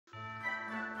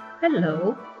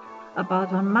Hello.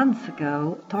 About 1 month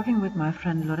ago, talking with my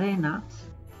friend Lorena,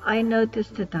 I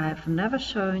noticed that I have never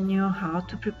shown you how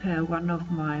to prepare one of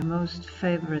my most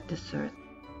favorite desserts.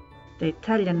 The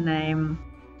Italian name,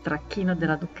 Stracchino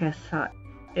della Duchessa,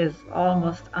 is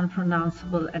almost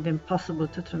unpronounceable and impossible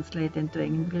to translate into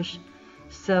English,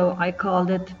 so I called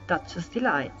it Duchess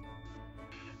Delight.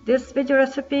 This video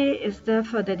recipe is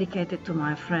therefore dedicated to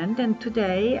my friend, and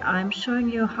today I'm showing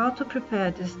you how to prepare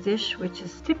this dish, which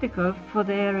is typical for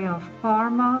the area of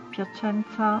Parma,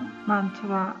 Piacenza,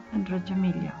 Mantua and Reggio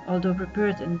Emilia, although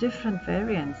prepared in different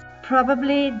variants,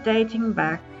 probably dating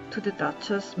back to the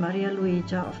Duchess Maria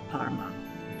Luigia of Parma.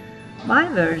 My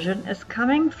version is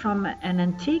coming from an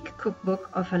antique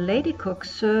cookbook of a lady cook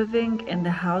serving in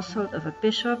the household of a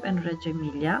bishop in Reggio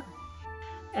Emilia,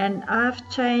 and I've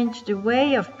changed the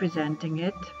way of presenting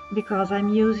it because I'm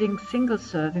using single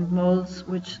serving molds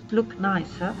which look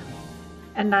nicer,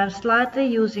 and I'm slightly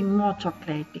using more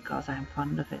chocolate because I'm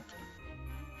fond of it.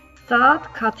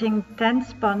 Start cutting 10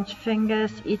 sponge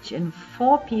fingers each in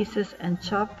 4 pieces and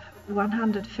chop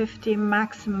 150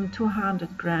 maximum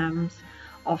 200 grams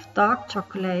of dark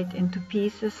chocolate into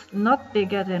pieces not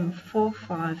bigger than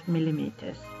 4-5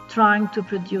 millimeters, trying to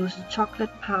produce chocolate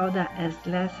powder as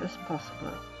less as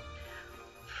possible.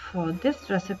 For this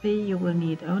recipe you will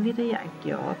need only the egg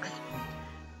yolks.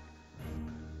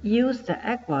 Use the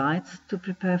egg whites to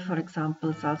prepare, for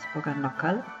example, Salzburger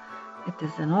Nockerl. It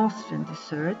is an Austrian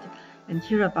dessert, and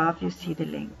here above you see the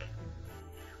link.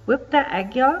 Whip the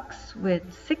egg yolks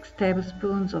with 6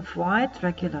 tablespoons of white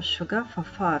regular sugar for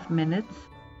 5 minutes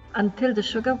until the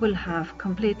sugar will have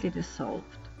completely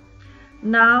dissolved.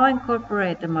 Now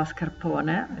incorporate the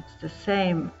mascarpone, it's the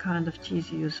same kind of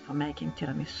cheese you use for making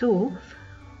tiramisu,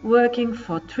 working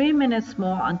for 3 minutes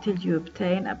more until you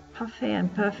obtain a puffy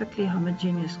and perfectly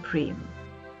homogeneous cream.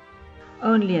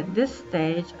 Only at this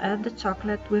stage add the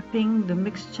chocolate, whipping the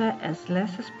mixture as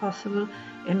less as possible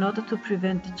in order to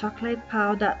prevent the chocolate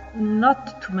powder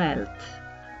not to melt,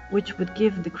 which would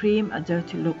give the cream a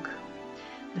dirty look.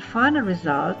 The final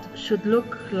result should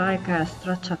look like a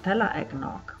stracciatella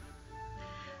eggnog.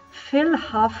 Fill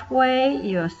halfway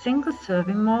your single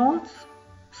serving molds,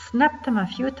 snap them a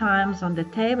few times on the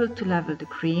table to level the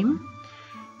cream,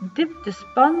 dip the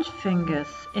sponge fingers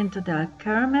into the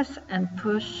alchermes and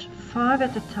push 5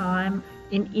 at a time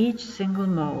in each single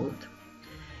mold.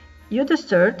 Your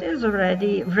dessert is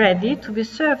already ready to be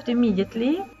served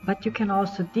immediately, but you can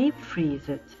also deep freeze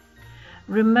it.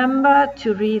 Remember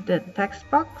to read the text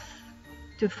box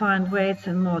to find weights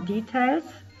and more details.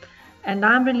 And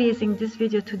I'm releasing this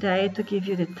video today to give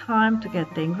you the time to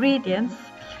get the ingredients.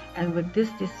 And with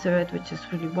this dessert, which is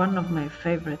really one of my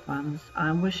favorite ones,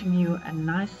 I'm wishing you a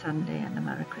nice Sunday and a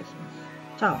Merry Christmas.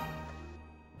 Ciao!